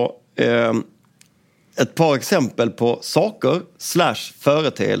svara på ett par exempel på saker /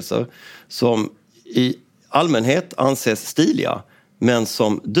 företeelser som i allmänhet anses stiliga men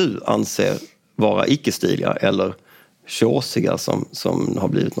som du anser vara icke-stiliga eller tjåsiga som har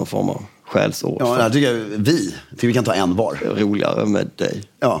blivit någon form av skällsord. Ja, jag tycker vi kan ta en var. Roligare med dig.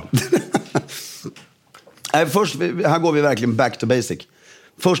 Ja. Först, här går vi verkligen back to basic.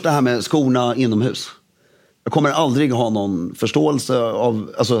 Först det här med skorna inomhus. Jag kommer aldrig ha någon förståelse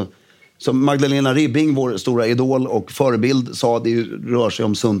av, alltså, som Magdalena Ribbing, vår stora idol och förebild, sa, det rör sig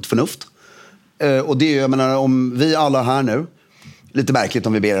om sunt förnuft. Och det är, jag menar, om vi alla här nu, lite märkligt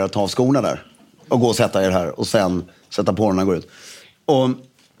om vi ber er att ta av skorna där och gå och sätta er här och sen sätta på dem och gå ut.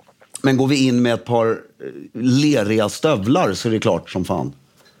 Men går vi in med ett par leriga stövlar så är det klart som fan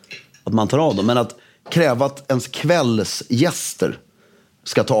att man tar av dem. Men att kräva att ens kvällsgäster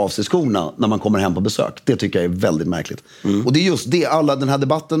ska ta av sig skorna när man kommer hem på besök, det tycker jag är väldigt märkligt. Och det är just det, den här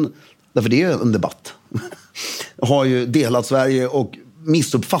debatten, därför det är en debatt, har ju delat Sverige och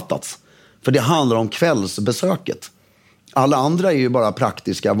missuppfattats. För det handlar om kvällsbesöket. Alla andra är ju bara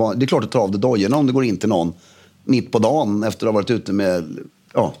praktiska. Det är klart att ta av det dojorna om det går in till någon mitt på dagen efter att ha varit ute med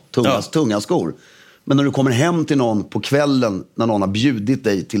tunga skor. Men när du kommer hem till någon på kvällen när någon har bjudit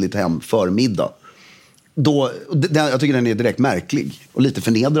dig till ditt hem för middag, då, jag tycker den är direkt märklig och lite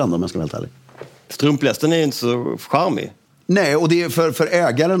förnedrande om jag ska vara helt ärlig. Strumplästen är inte så charmig. Nej, och det är för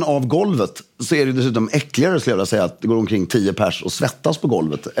ägaren av golvet så är det dessutom äckligare, skulle jag vilja säga, att det går omkring 10 pers och svettas på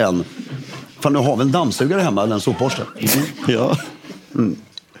golvet än, fan, nu har vi en dammsugare hemma eller en sopborste. Ja.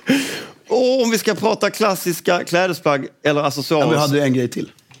 om vi ska prata klassiska klädesplagg eller accessoarer. Ja, men hade du en grej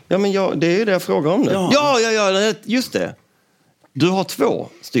till? Ja, men det är ju det jag frågar om nu. Ja, just det. Du har 2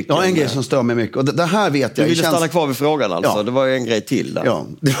 stycken. Ja, en grej som stör mig mycket. Och det här vet jag. Du ville stanna kvar vid frågan alltså. Ja. Det var ju en grej till där. Ja.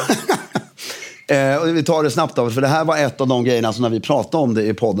 Och vi tar det snabbt av, för det här var ett av de grejerna som när vi pratade om det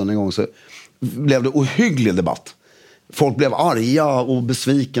i podden en gång så blev det ohygglig debatt. Folk blev arga och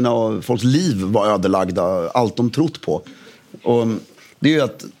besvikna och folks liv var ödelagda. Allt de trott på. Och det är ju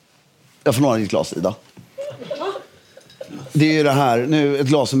att... Jag får några ditt glas, Ida. Det är ju det här, nu ett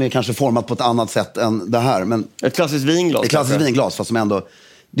glas som är kanske format på ett annat sätt än det här. Men ett klassiskt vinglas. Ett klassiskt vinglas, fast som ändå...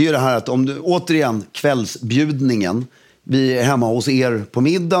 Det är ju det här att om du, återigen, kvällsbjudningen. Vi är hemma hos er på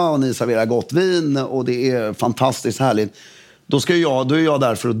middag och ni serverar gott vin och det är fantastiskt härligt. Då är jag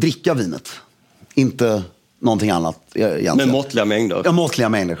där för att dricka vinet. Inte någonting annat egentligen. Med måttliga mängder. Ja, måttliga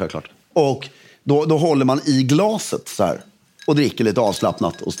mängder självklart. Och då håller man i glaset så här. Och dricker lite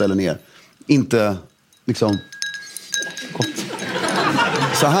avslappnat och ställer ner. Inte liksom... Gott.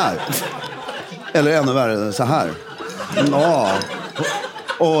 Så här. Eller ännu värre, så här. Ja.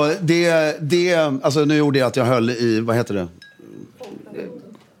 Och det alltså nu gjorde jag att jag höll i, vad heter det?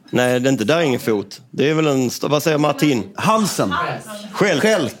 Nej, det är inte där ingen fot. Det är väl en, vad säger Martin? Halsen.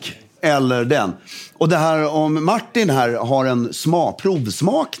 Skälk. Eller den. Och det här om Martin här har en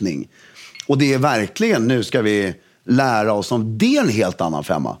provsmakning. Och det är verkligen, nu ska vi lära oss om det är en helt annan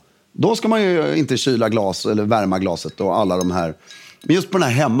femma. Då ska man ju inte kyla glas eller värma glaset och alla de här. Men just på den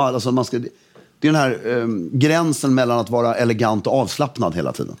här hemma, alltså det är den här gränsen mellan att vara elegant och avslappnad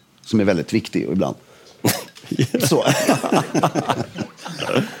hela tiden. Som är väldigt viktig ibland. Så.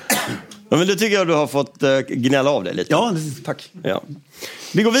 Ja, men det tycker jag du har fått gnälla av dig lite. Ja, tack. Ja.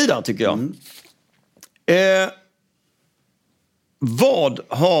 Vi går vidare tycker jag. Vad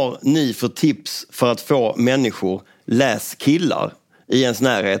har ni för tips för att få människor, läs killar i ens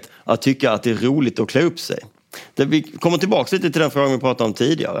närhet, att tycka att det är roligt att klä upp sig? Vi kommer tillbaka lite till den frågan vi pratade om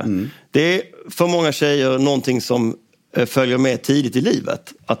tidigare. Det är för många tjejer någonting som följer med tidigt i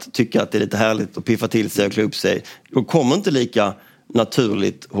livet. Att tycka att det är lite härligt att piffa till sig och klä upp sig. Och kommer inte lika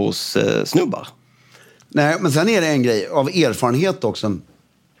naturligt hos snubbar. Nej, men sen är det en grej av erfarenhet också.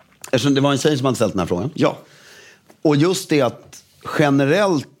 Eftersom det var en tjej som hade ställt den här frågan. Ja. Och just det att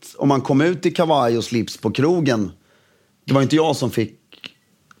generellt, om man kom ut i kavaj och slips på krogen. Det var inte jag som fick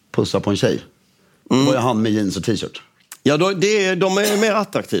pussa på en tjej. Det var ju han med jeans och t-shirt. Ja, de är mer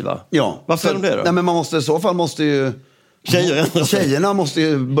attraktiva. Ja. Varför är de det då? Nej, men i så fall måste ju... Tjejerna måste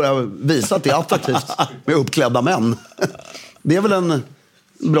ju börja visa att det är attraktivt med uppklädda män. Det är väl en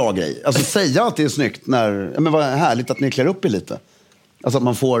bra grej. Alltså säga att det är snyggt när... Men vad härligt att ni klär upp er lite. Alltså att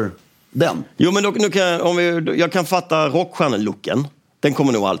man får den. Jo, men nu jag kan fatta rockstjärnelooken. Den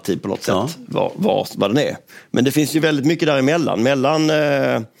kommer nog alltid på något sätt vad den är. Men det finns ju väldigt mycket däremellan. Mellan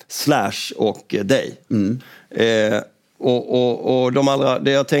Slash och dig. Och de andra,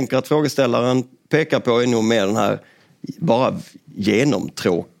 det jag tänker att frågeställaren pekar på är nog mer den här bara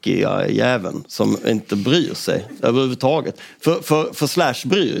genomtråkiga jäveln som inte bryr sig överhuvudtaget. För Slash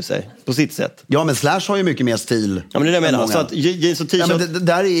bryr sig på sitt sätt. Ja, men Slash har ju mycket mer stil. Ja, men det är det jag menar. Så att jeans och t-shirt... Ja, men det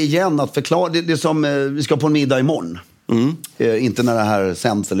där är igen att förklara. Det är som vi ska på en middag imorgon. Inte när det här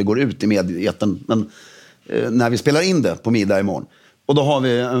sänds eller går ut i medieten, men när vi spelar in det på middag imorgon. Och då har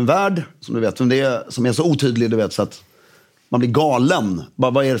vi en värd, som du vet, som är så otydlig, du vet, så att man blir galen.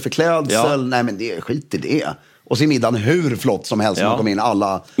 Bara, vad är det för klädsel? Ja. Nej, men det är skit i det. Och så är middagen hur flott som helst. Man kommer in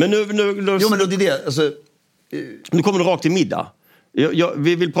alla... Men nu jo, men det är det. Alltså... Nu kommer du rakt till middag.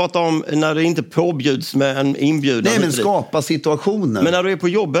 Vi vill prata om när det inte påbjuds med en inbjudan. Nej, men skapa situationer. Men när du är på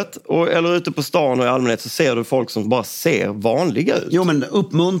jobbet eller ute på stan och i allmänhet så ser du folk som bara ser vanliga ut. Jo, men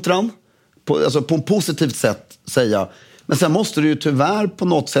uppmuntran. Alltså på ett positivt sätt säga. Men sen måste du ju tyvärr på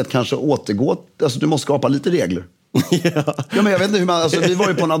något sätt kanske återgå. Alltså du måste skapa lite regler. Ja, men jag vet inte hur man... Alltså, vi var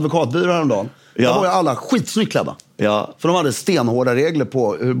ju på en advokatbyrå häromdagen. Där var ju alla skitsnyggt klädda. Ja. För de hade stenhårda regler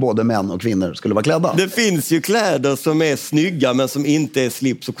på hur både män och kvinnor skulle vara klädda. Det finns ju kläder som är snygga men som inte är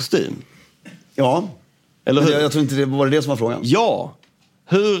slips och kostym. Ja. Eller hur? Jag tror inte det var det som var frågan. Ja.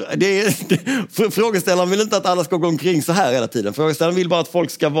 Frågeställaren vill inte att alla ska gå omkring så här hela tiden. Frågeställaren vill bara att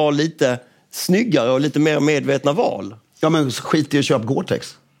folk ska vara lite snyggare och lite mer medvetna val. Ja, men skit i att köpa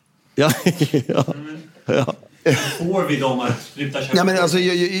Gore-Tex. Ja. Får vi dem att sluta köpa? Ja, men alltså,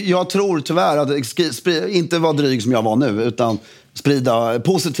 jag tror tyvärr att inte vara dryg som jag var nu, utan sprida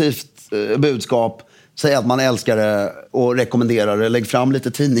positivt budskap, säga att man älskar det och rekommenderar det, lägg fram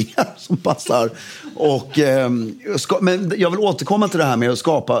lite tidningar som passar. Och, men jag vill återkomma till det här med att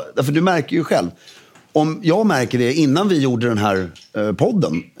skapa, för du märker ju själv, om jag märker det innan vi gjorde den här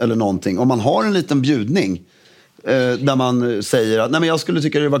podden eller någonting, om man har en liten bjudning Där man säger att nej, men jag skulle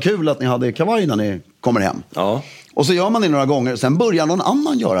tycka det var kul att ni hade kavaj när ni kommer hem. Ja. Och så gör man det några gånger. Sen börjar någon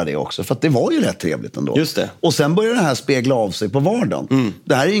annan göra det också. För att det var ju rätt trevligt ändå. Just det. Och sen börjar det här spegla av sig på vardagen.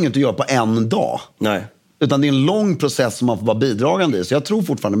 Det här är inget att göra på en dag. Nej. Utan det är en lång process som man får vara bidragande i. Så jag tror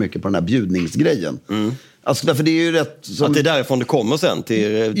fortfarande mycket på den här bjudningsgrejen. Alltså, därför det är ju rätt... Som... Att det är därifrån det kommer sen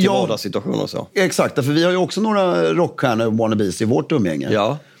till vardagssituationer och så. Exakt, för vi har ju också några rockstjärnor och wannabes i vårt umgänge.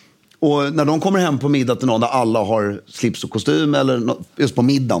 Ja. Och när de kommer hem på middag till någon där alla har slips och kostym, eller just på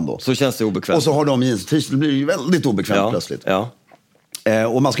middagen då. Så känns det obekvämt. Och så har de jeans och t-shirt, det blir ju väldigt obekvämt plötsligt. Ja.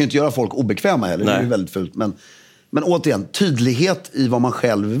 Och man ska ju inte göra folk obekväma heller, det är ju väldigt fult. Men återigen, tydlighet i vad man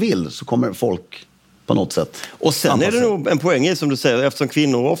själv vill, så kommer folk på något sätt. Och sen är det nog en poäng i, som du säger, eftersom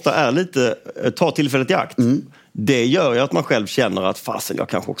kvinnor ofta är lite, tar tillfället i akt. Det gör ju att man själv känner att fasen, jag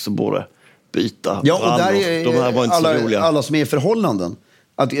kanske också borde byta. Ja, och där är de här var inte så roliga. alla som är i förhållanden.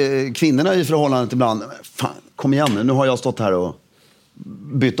 Att kvinnorna i förhållandet ibland, fan, kom igen nu har jag stått här och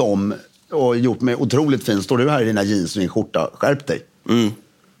bytt om och gjort mig otroligt fin. Står du här i dina jeans och din skjorta, skärp dig.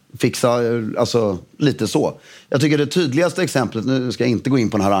 Fixa, alltså lite så. Jag tycker det tydligaste exemplet, nu ska jag inte gå in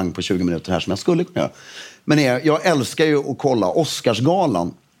på en harang på 20 minuter här som jag skulle kunna göra. Men jag älskar ju att kolla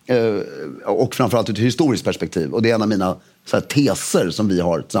Oscarsgalan. Och framförallt ur ett historiskt perspektiv. Och det är en av mina så här, teser som vi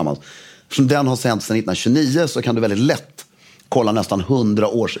har tillsammans. Eftersom den har sänts sedan 1929 så kan du väldigt lätt kolla nästan 100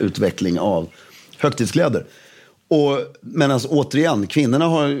 års utveckling av högtidskläder. Men alltså, återigen, kvinnorna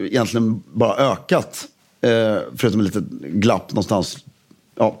har egentligen bara ökat. Förutom ett litet glapp någonstans.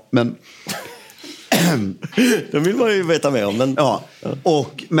 Ja, men... Det vill man ju veta mer om. Men... Ja.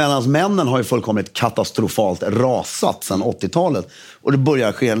 Och medan männen har ju fullkomligt katastrofalt rasat sedan 80-talet. Och det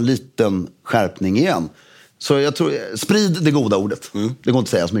börjar ske en liten skärpning igen. Så jag tror, sprid det goda ordet. Det går inte att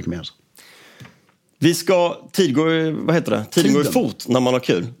säga så mycket mer. Vi ska, tiden går fort när man har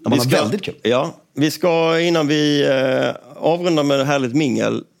kul. När man har väldigt kul. Ja, vi ska, innan vi avrundar med härligt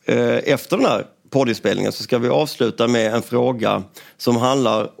mingel efter den här poddinspelningen, så ska vi avsluta med en fråga som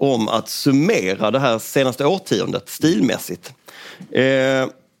handlar om att summera det här senaste årtiondet stilmässigt.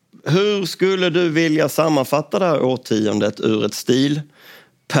 Hur skulle du vilja sammanfatta det här årtiondet ur ett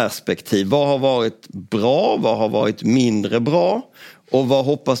stilperspektiv? Vad har varit bra? Vad har varit mindre bra? Och vad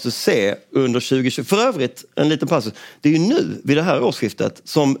hoppas du se under 2020? För övrigt, en liten passus. Det är ju nu, vid det här årsskiftet,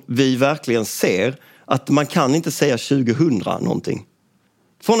 som vi verkligen ser att man kan inte säga 2000 någonting.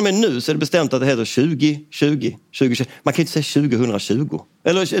 Från och med nu så är det bestämt att det heter 2020. Man kan inte säga 2020.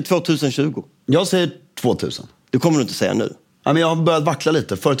 Eller 2020. Jag säger 2000. Det kommer du inte säga nu. Ja, men jag har börjat vackla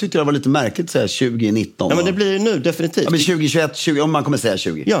lite. Förut tyckte jag det var lite märkligt att säga 2019. Ja, men det blir nu definitivt. Ja, men 2021, 20, om man kommer säga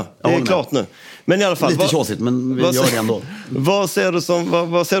 20. Ja, det är klart nu. Men i alla fall... Lite tjåsigt, men vi gör det ändå. Vad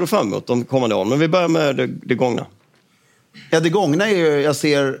ser du fram emot de kommande åren? Men vi börjar med det gångna. Ja, det gångna är ju, jag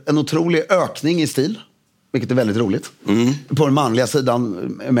ser en otrolig ökning i stil. Vilket är väldigt roligt. På den manliga sidan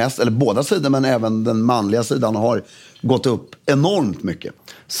mest, eller båda sidor, men även den manliga sidan har gått upp enormt mycket.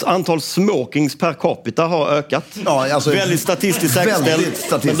 Antal smokings per capita har ökat. Ja, alltså, väldigt statistiskt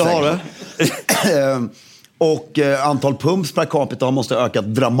säkerställt. Men det har det. Och antal pumps per capita måste ha ökat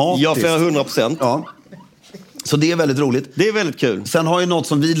dramatiskt. Ja, flera 100%. Ja. Så det är väldigt roligt. Det är väldigt kul. Sen har ju något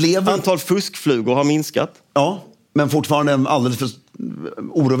som vi lever... Antal fuskflugor har minskat. Ja, men fortfarande en alldeles för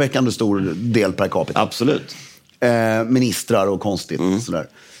oroväckande stor del per capita. Absolut. Ministrar och konstigt. Sådär.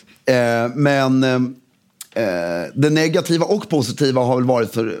 Men det negativa och positiva har väl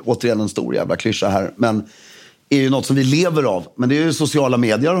varit, för återigen en stor jävla klyscha här, men är ju något som vi lever av. Men det är ju sociala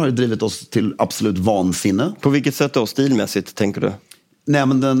medier har ju drivit oss till absolut vansinne. På vilket sätt då, stilmässigt, tänker du? Nej,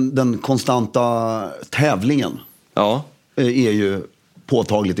 men den konstanta tävlingen är ju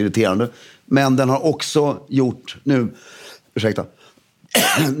påtagligt irriterande. Men den har också gjort, nu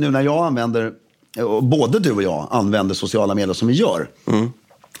när jag använder, både du och jag använder sociala medier som vi gör,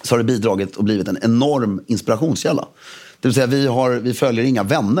 så har det bidragit och blivit en enorm inspirationskälla. Det vill säga vi följer inga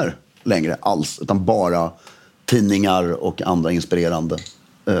vänner längre alls, utan bara tidningar och andra inspirerande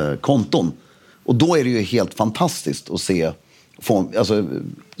konton. Och då är det ju helt fantastiskt att se,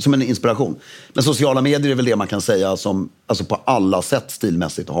 som en inspiration. Men sociala medier är väl det man kan säga som på alla sätt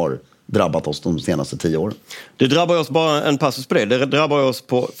stilmässigt har drabbat oss de senaste 10 åren. Det drabbar oss, bara en passus på det. Det drabbar oss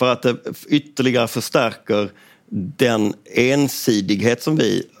för att det ytterligare förstärker den ensidighet som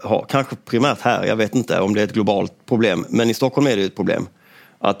vi har. Kanske primärt här, jag vet inte om det är ett globalt problem. Men i Stockholm är det ett problem.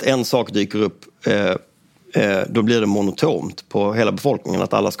 Att en sak dyker upp, då blir det monotont på hela befolkningen.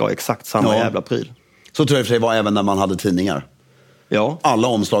 Att alla ska ha exakt samma jävla pryl. Så tror jag i och för sig var även när man hade tidningar. Ja. Alla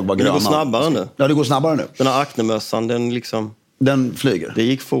omslag var gröna. Det går snabbare nu. Ja, det går snabbare nu. Den här aknemössan, den liksom... Den flyger. Det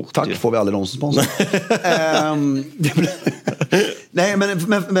gick fort. Tack, får vi aldrig någon som sponsor. Nej,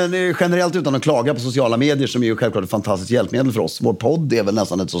 men generellt utan att klaga på sociala medier som är ju självklart ett fantastiskt hjälpmedel för oss. Vår podd är väl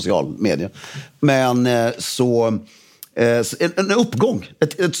nästan ett social medie. Men en uppgång,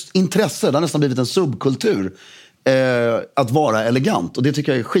 ett intresse, det har nästan blivit en subkultur. Att vara elegant. Och det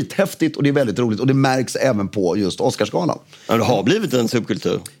tycker jag är skithäftigt och det är väldigt roligt. Och det märks även på just Oscarsgalan. Ja, det har blivit en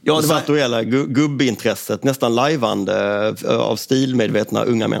subkultur. Ja, det var gubbintresset, nästan lajvande av stilmedvetna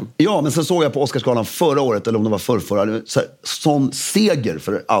unga män. Ja, men sen såg jag på Oscarsgalan förra året, eller om det var förrförra, sån seger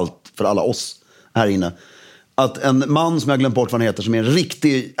för alla oss här inne. Att en man som jag glömt bort vad han heter, som är en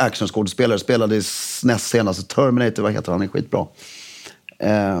riktig actionskådespelare, spelade i näst senaste Terminator, vad heter han? Han är skitbra.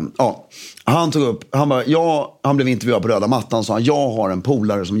 Han tog upp, han blev intervjuad på röda mattan, sa han, jag har en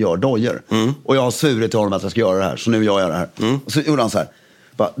polare som gör dojer och jag har svurit till honom att jag ska göra det här, så nu gör jag det här. Och så gjorde han så här,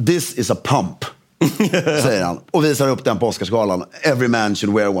 this is a pump, säger han, och visar upp den på Oscarsgalan. Every man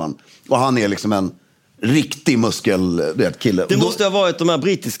should wear one. Och han är liksom en riktig kille. Det måste ha varit de här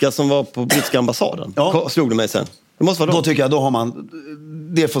brittiska som var på brittiska ambassaden. Slog det mig sen. Det måste vara då tycker jag, då har man,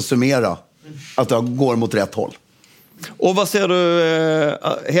 det får summera att det går mot rätt håll. Och vad ser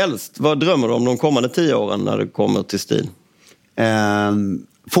du helst? Vad drömmer du om de kommande 10 åren när det kommer till stil?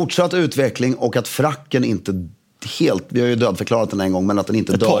 Fortsatt utveckling och att fracken inte helt, vi har ju dödförklarat den en gång, men att den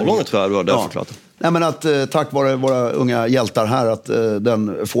inte dör. Ett par gånger tror jag du har dödförklarat den. Nej, men att tack vare våra unga hjältar här, att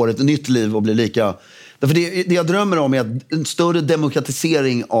den får ett nytt liv och blir lika. Därför det jag drömmer om är en större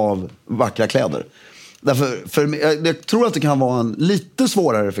demokratisering av vackra kläder. Därför, jag tror att det kan vara lite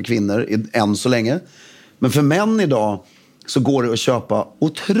svårare för kvinnor än så länge. Men för män idag så går det att köpa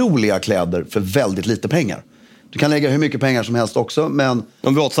otroliga kläder för väldigt lite pengar. Du kan lägga hur mycket pengar som helst också, men...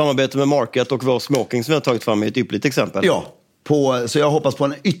 Om vårt samarbete med Market och vår smoking som vi har tagit fram är ett ypperligt exempel. Ja, så jag hoppas på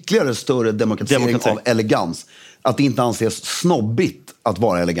en ytterligare större demokratisering av elegans. Att det inte anses snobbigt att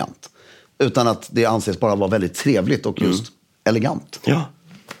vara elegant. Utan att det anses bara vara väldigt trevligt och just elegant. Ja.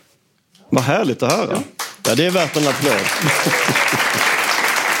 Vad härligt att höra. Ja, det är värt en applåd.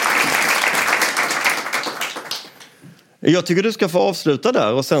 Jag tycker du ska få avsluta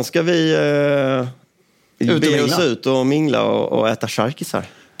där och sen ska vi be oss ut och mingla och äta charkisar.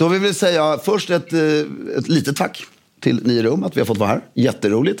 Då vill vi säga först ett litet tack till Ni Rum att vi har fått vara här.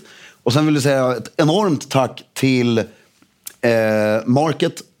 Jätteroligt. Och sen vill vi säga ett enormt tack till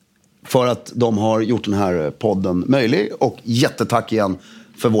Market för att de har gjort den här podden möjlig. Och jättetack igen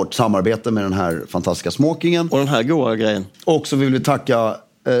för vårt samarbete med den här fantastiska smokingen. Och den här goda grejen. Och så vill vi tacka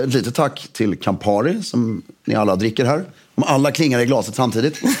ett litet tack till Campari som ni alla dricker här. Om alla klingar i glaset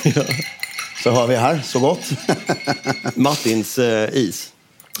samtidigt. Så hör vi här, så gott. Martins is.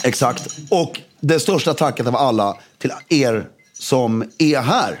 Exakt. Och det största tacket av alla till er som är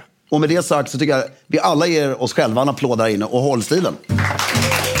här. Och med det sagt så tycker jag vi alla ger oss själva en applåd där inne och håll stilen.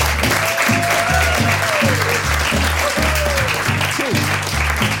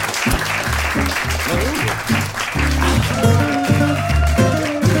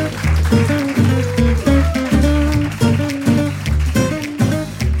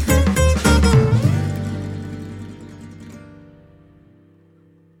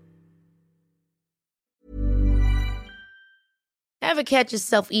 Ever catch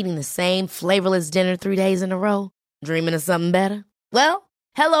yourself eating the same flavorless dinner 3 days in a row? Dreaming of something better? Well,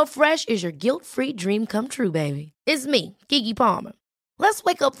 HelloFresh is your guilt-free dream come true, baby. It's me, Keke Palmer. Let's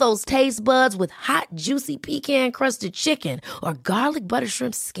wake up those taste buds with hot, juicy pecan-crusted chicken or garlic butter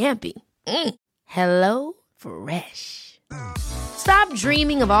shrimp scampi. Hello Fresh. Stop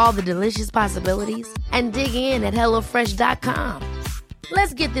dreaming of all the delicious possibilities and dig in at HelloFresh.com.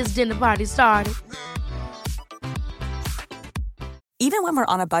 Let's get this dinner party started. Even when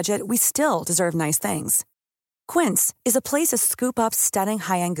we're on a budget, we still deserve nice things. Quince is a place to scoop up stunning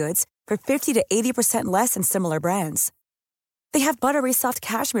high-end goods for 50 to 80% less than similar brands. They have buttery soft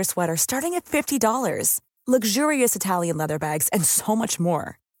cashmere sweaters starting at $50, luxurious Italian leather bags, and so much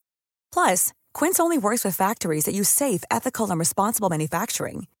more. Plus, Quince only works with factories that use safe, ethical, and responsible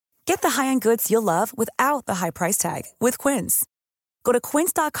manufacturing. Get the high-end goods you'll love without the high price tag with Quince. Go to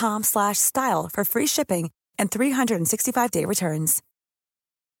quince.com/style for free shipping and 365-day returns.